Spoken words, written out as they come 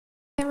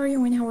Hi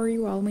everyone, how are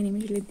you all? My name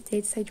is Juliette. I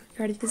decided to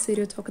record this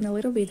video talking a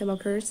little bit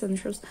about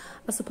Kerassentials,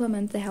 a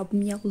supplement that helped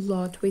me a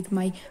lot with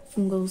my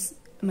fungus,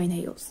 my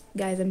nails.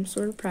 Guys, I'm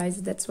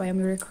surprised. That's why I'm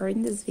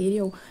recording this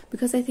video,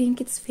 because I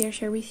think it's fair to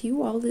share with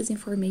you all this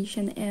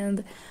information.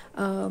 And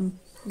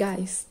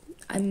guys,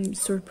 I'm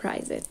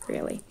surprised,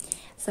 really.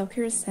 So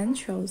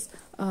Kerassentials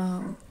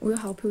will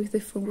help you with the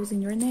fungus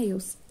in your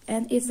nails,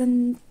 and it's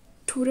a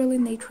totally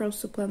natural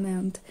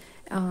supplement.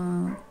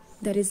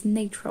 That is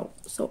natural,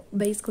 so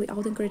basically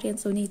all the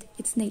ingredients on it,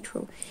 it's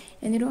natural,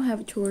 and you don't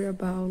have to worry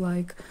about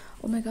like,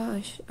 oh my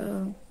gosh,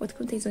 what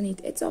contains on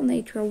it. It's all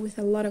natural with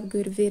a lot of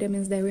good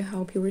vitamins that will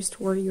help you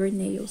restore your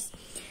nails.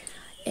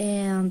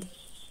 And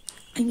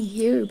I'm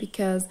here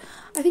because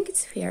I think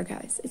it's fair,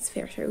 guys. It's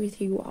fair to share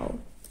with you all.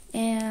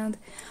 And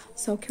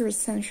so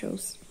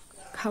Kerassentials,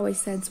 how I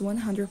said, it's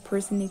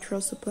 100%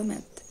 natural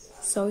supplement.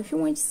 So if you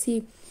want to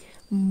see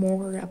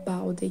more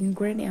about the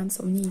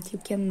ingredients on it, you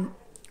can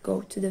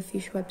go to the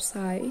fish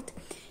website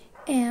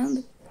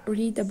and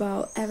read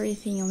about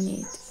everything on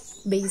it.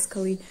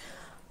 Basically,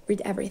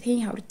 read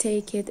everything, how to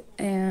take it,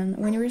 and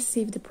when you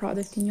receive the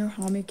product in your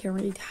home, you can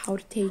read how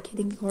to take it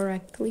in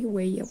correctly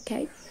way,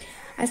 okay?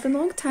 I spent a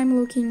long time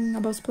looking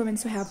about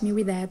supplements to help me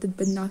with that,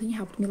 but nothing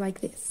helped me like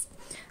this.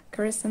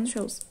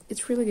 Kerassentials,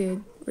 it's really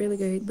good,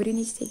 but you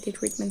need to take the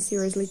treatment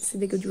seriously to see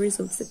the good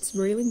results. It's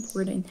really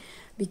important,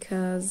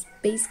 because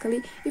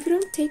basically, if you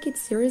don't take it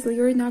seriously,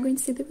 you're not going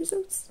to see the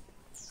results.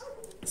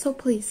 So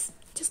please,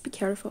 just be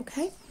careful,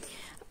 okay?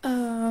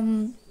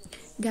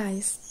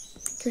 Guys,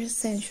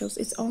 Kerassentials,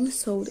 it's only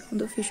sold on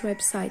the official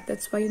website.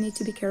 That's why you need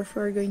to be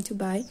careful you're going to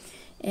buy,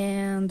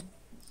 and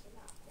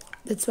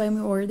that's why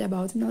I'm worried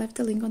about. And I left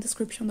the link on the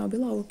description down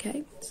below,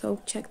 okay?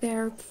 So check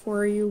there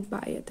before you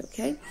buy it,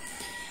 okay?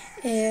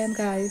 And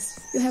guys,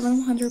 you have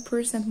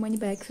 100% money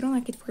back. If you don't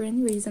like it for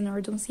any reason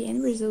or don't see any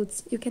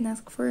results, you can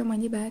ask for your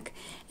money back,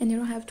 and you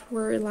don't have to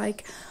worry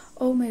like,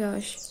 oh my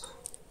gosh,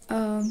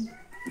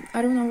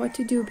 I don't know what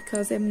to do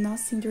because I'm not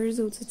seeing the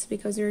results. It's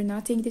because you're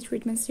not taking the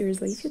treatment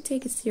seriously. If you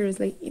take it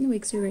seriously, in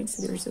weeks you're going to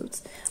see the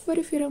results. But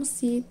if you don't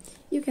see,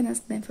 you can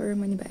ask them for your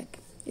money back.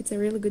 It's a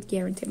really good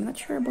guarantee. I'm not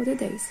sure about the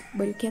days,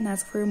 but you can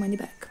ask for your money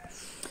back.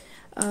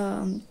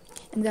 And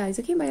guys,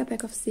 you can buy a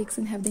pack of 6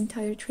 and have the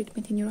entire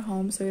treatment in your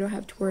home, so you don't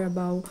have to worry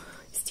about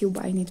still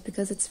buying it,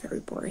 because it's very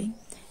boring.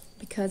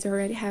 Because you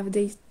already have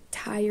the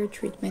entire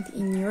treatment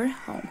in your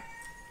home.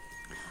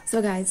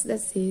 So guys,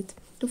 that's it.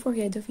 Don't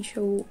forget the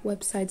official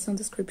websites on the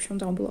description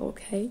down below,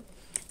 okay?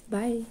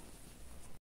 Bye!